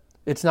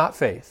 It's not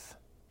faith.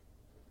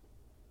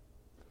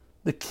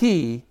 The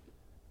key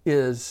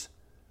is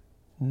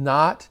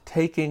not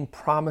taking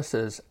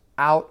promises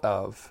out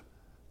of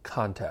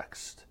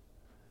context.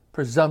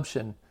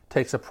 Presumption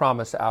takes a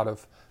promise out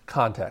of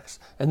context.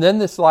 And then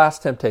this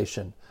last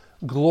temptation,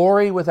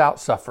 glory without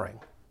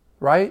suffering,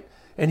 right?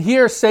 And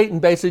here Satan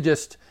basically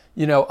just,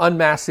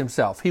 unmasks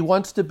himself. He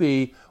wants to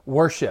be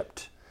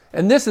worshiped.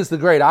 And this is the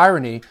great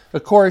irony,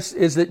 of course,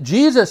 is that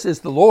Jesus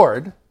is the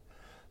Lord.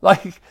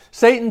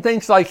 Satan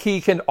thinks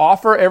he can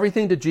offer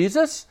everything to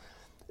Jesus.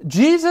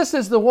 Jesus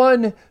is the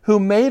one who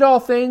made all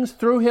things.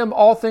 Through Him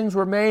all things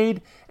were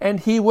made,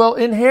 and He will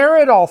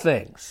inherit all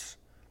things.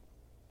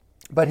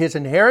 But His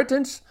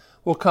inheritance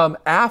will come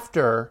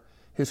after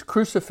His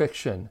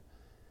crucifixion,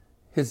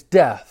 His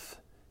death,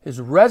 His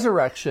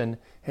resurrection,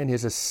 and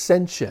His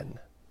ascension.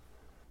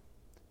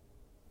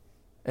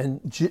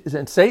 And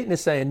Satan is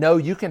saying, no,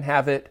 you can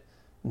have it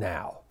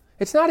now.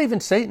 It's not even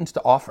Satan's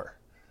to offer.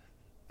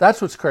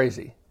 That's what's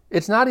crazy.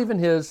 It's not even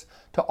his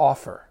to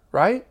offer,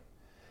 right?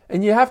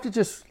 And you have to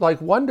just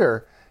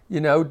wonder,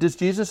 does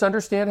Jesus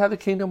understand how the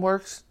kingdom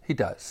works? He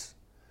does.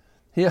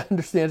 He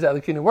understands how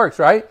the kingdom works,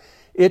 right?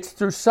 It's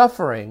through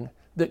suffering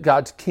that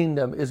God's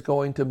kingdom is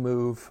going to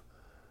move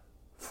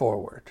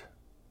forward.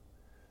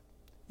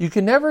 You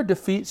can never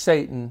defeat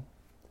Satan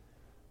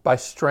by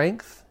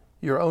strength,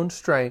 your own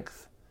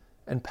strength,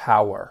 and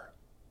power,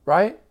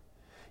 right?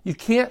 You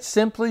can't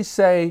simply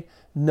say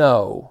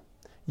no.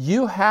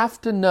 You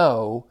have to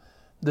know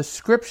the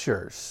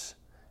Scriptures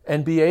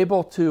and be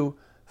able to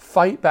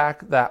fight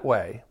back that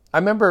way. I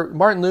remember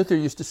Martin Luther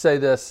used to say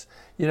this,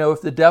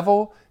 if the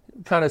devil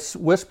kind of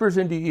whispers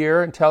into your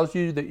ear and tells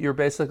you that you're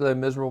basically a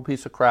miserable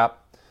piece of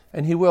crap,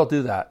 and he will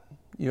do that.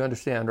 You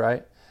understand,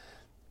 right?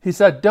 He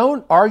said,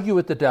 don't argue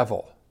with the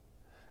devil,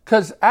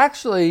 because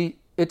actually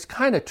it's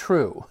kind of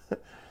true.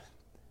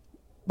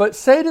 But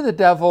say to the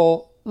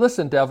devil,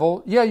 listen,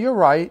 devil, yeah, you're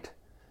right,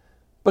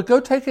 but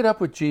go take it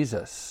up with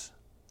Jesus.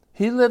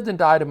 He lived and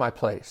died in my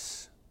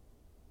place.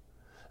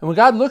 And when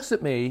God looks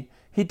at me,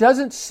 He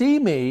doesn't see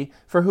me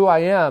for who I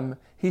am.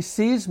 He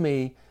sees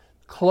me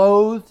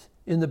clothed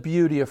in the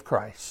beauty of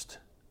Christ.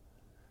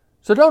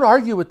 So don't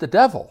argue with the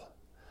devil.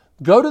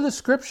 Go to the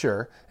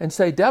Scripture and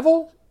say,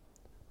 devil,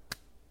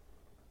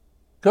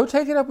 go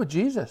take it up with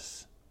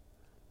Jesus.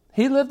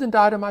 He lived and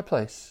died in my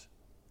place.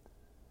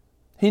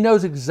 He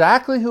knows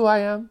exactly who I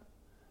am,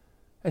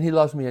 and He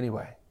loves me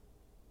anyway.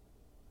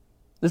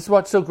 This is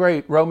what's so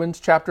great.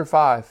 Romans chapter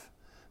 5,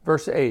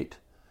 verse 8.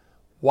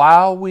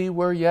 While we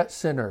were yet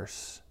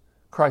sinners,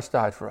 Christ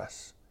died for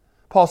us.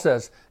 Paul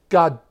says,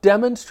 God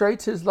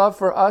demonstrates His love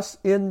for us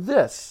in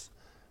this,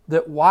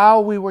 that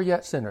while we were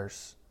yet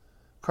sinners,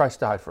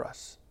 Christ died for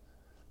us.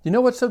 You know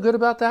what's so good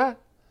about that?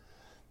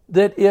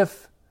 That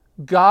if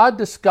God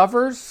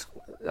discovers,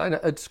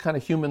 it's kind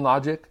of human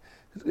logic,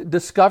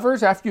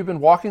 discovers after you've been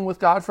walking with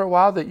God for a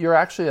while that you're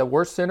actually a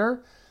worse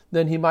sinner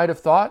than He might have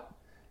thought,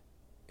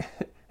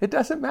 it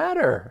doesn't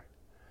matter.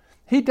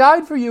 He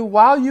died for you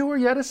while you were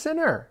yet a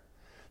sinner.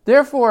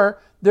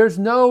 Therefore, there's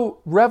no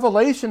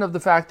revelation of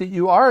the fact that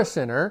you are a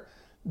sinner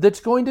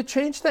that's going to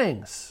change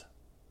things.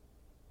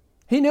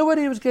 He knew what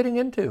he was getting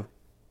into.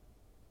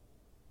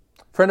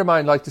 A friend of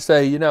mine liked to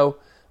say,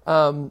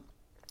 God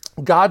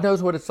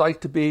knows what it's like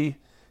to be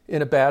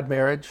in a bad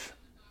marriage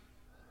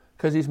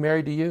because he's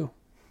married to you.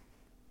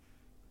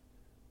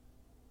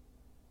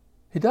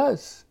 He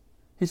does.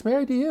 He's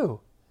married to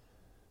you.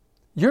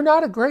 You're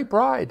not a great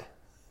bride.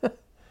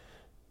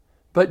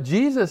 But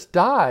Jesus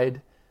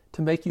died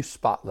to make you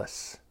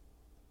spotless.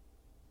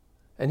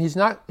 And he's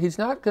not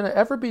going to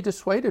ever be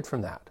dissuaded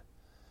from that.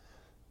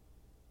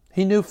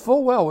 He knew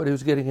full well what he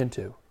was getting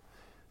into.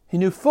 He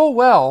knew full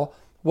well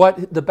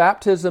what the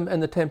baptism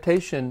and the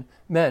temptation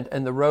meant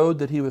and the road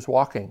that he was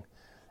walking.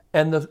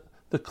 And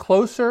the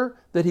closer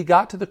that he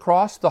got to the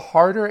cross, the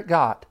harder it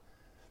got.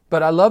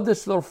 But I love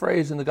this little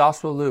phrase in the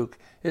Gospel of Luke.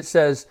 It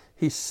says,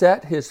 he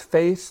set his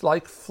face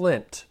like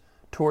flint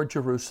toward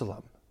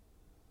Jerusalem.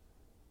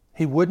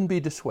 He wouldn't be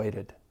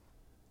dissuaded,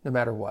 no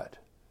matter what.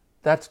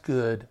 That's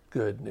good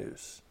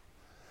news.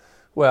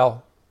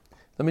 Well,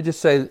 let me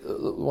just say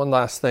one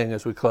last thing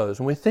as we close.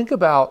 When we think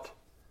about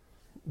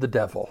the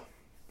devil,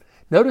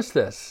 notice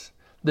this.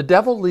 The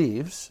devil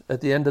leaves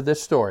at the end of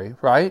this story,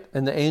 right?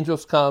 And the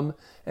angels come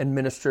and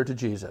minister to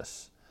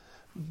Jesus.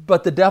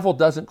 But the devil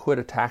doesn't quit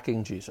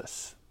attacking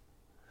Jesus.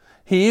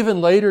 He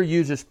even later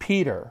uses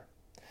Peter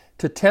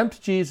to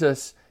tempt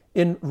Jesus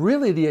in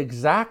really the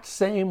exact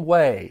same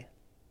way.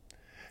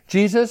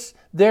 Jesus,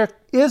 there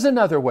is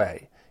another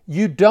way.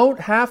 You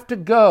don't have to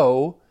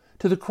go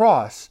to the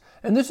cross.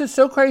 And this is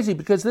so crazy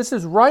because this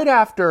is right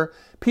after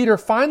Peter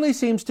finally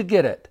seems to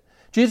get it.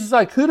 Jesus is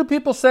like, who do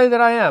people say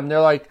that I am? They're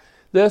like,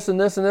 this and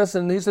this and this.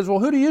 And he says, well,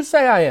 who do you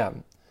say I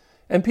am?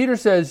 And Peter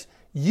says,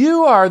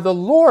 you are the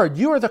Lord.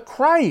 You are the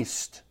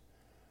Christ.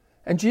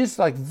 And Jesus is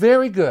like,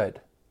 very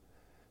good.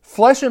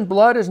 Flesh and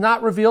blood has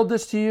not revealed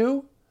this to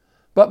you,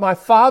 but my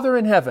Father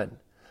in heaven.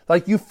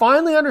 Like, you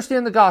finally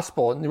understand the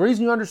gospel. And the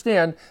reason you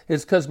understand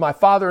is because my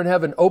Father in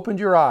heaven opened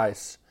your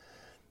eyes.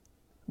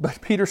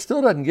 But Peter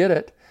still doesn't get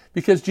it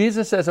because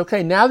Jesus says,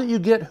 okay, now that you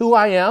get who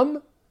I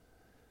am,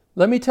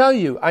 let me tell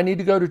you, I need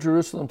to go to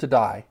Jerusalem to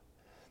die.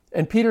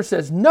 And Peter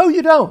says, no,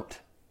 you don't.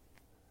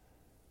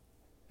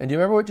 And do you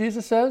remember what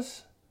Jesus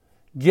says?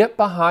 Get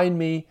behind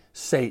me,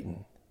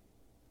 Satan.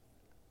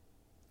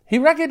 He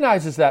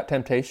recognizes that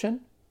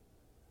temptation.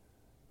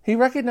 He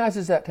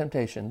recognizes that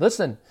temptation.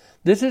 Listen,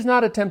 this is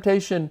not a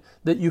temptation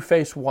that you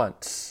face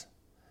once.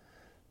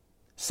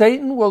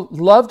 Satan will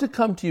love to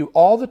come to you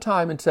all the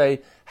time and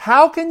say,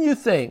 how can you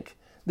think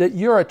that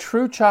you're a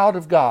true child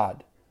of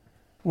God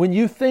when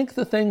you think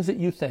the things that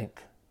you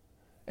think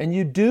and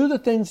you do the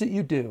things that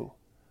you do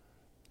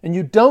and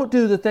you don't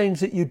do the things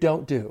that you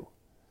don't do?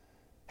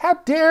 How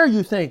dare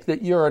you think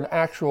that you're an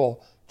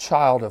actual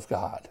child of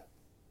God?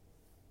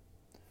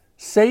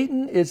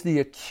 Satan is the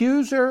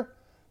accuser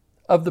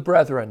of the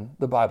brethren,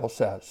 the Bible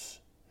says.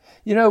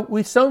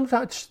 We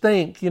sometimes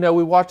think, we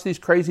watch these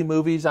crazy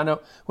movies. I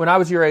know when I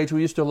was your age, we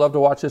used to love to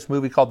watch this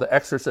movie called The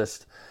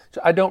Exorcist,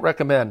 which I don't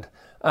recommend.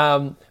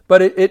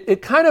 But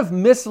it kind of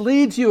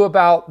misleads you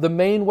about the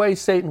main way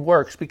Satan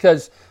works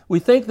because we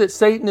think that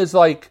Satan is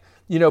like,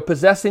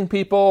 possessing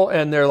people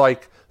and they're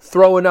like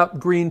throwing up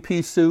green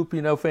pea soup.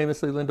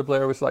 Famously Linda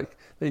Blair was like,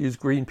 they use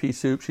green pea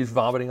soup. She's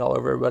vomiting all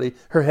over everybody.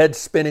 Her head's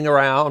spinning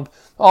around,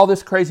 all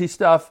this crazy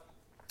stuff.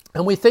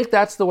 And we think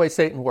that's the way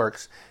Satan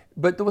works.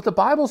 But what the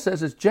Bible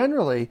says is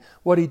generally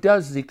what he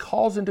does is he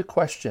calls into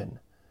question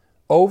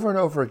over and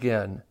over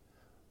again,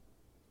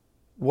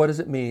 what does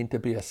it mean to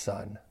be a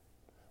son?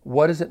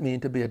 What does it mean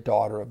to be a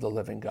daughter of the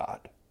living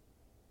God?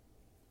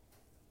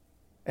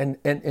 And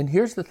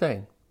here's the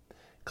thing.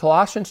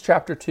 Colossians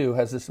chapter 2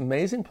 has this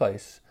amazing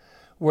place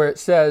where it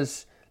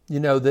says,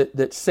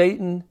 that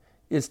Satan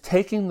is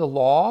taking the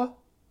law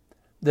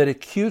that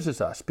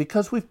accuses us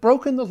because we've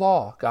broken the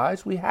law,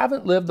 guys. We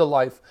haven't lived the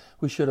life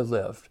we should have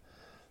lived.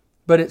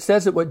 But it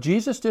says that what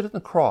Jesus did at the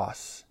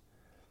cross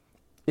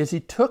is he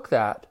took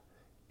that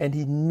and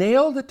he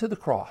nailed it to the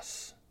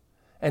cross.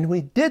 And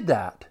when he did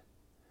that,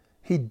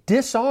 he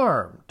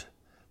disarmed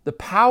the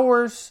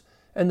powers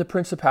and the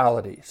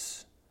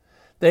principalities.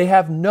 They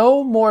have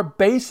no more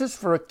basis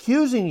for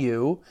accusing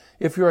you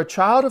if you're a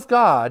child of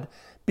God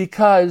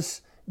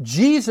because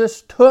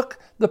Jesus took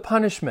the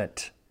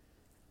punishment.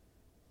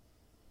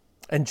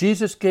 And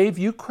Jesus gave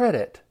you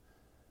credit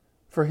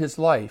for his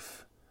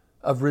life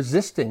of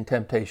resisting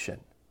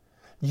temptation.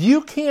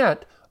 You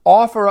can't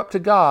offer up to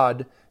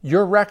God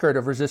your record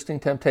of resisting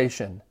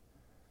temptation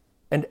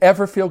and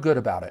ever feel good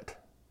about it.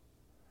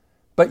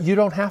 But you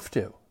don't have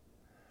to,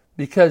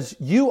 because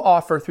you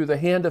offer through the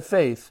hand of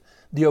faith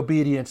the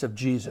obedience of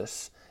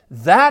Jesus.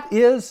 That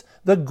is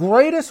the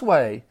greatest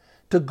way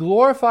to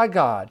glorify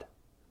God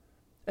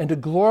and to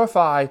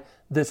glorify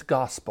this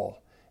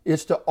gospel,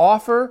 is to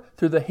offer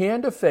through the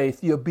hand of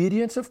faith the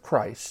obedience of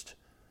Christ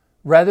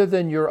rather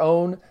than your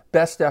own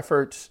best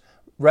efforts,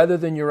 rather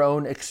than your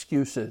own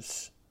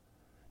excuses.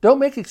 Don't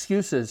make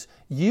excuses.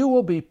 You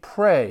will be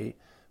prey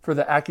for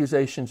the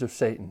accusations of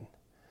Satan.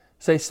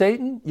 Say,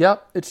 Satan,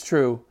 yep, it's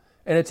true,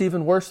 and it's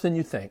even worse than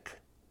you think.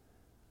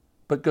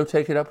 But go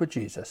take it up with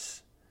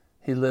Jesus.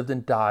 He lived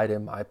and died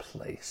in my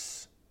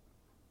place.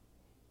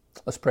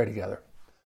 Let's pray together.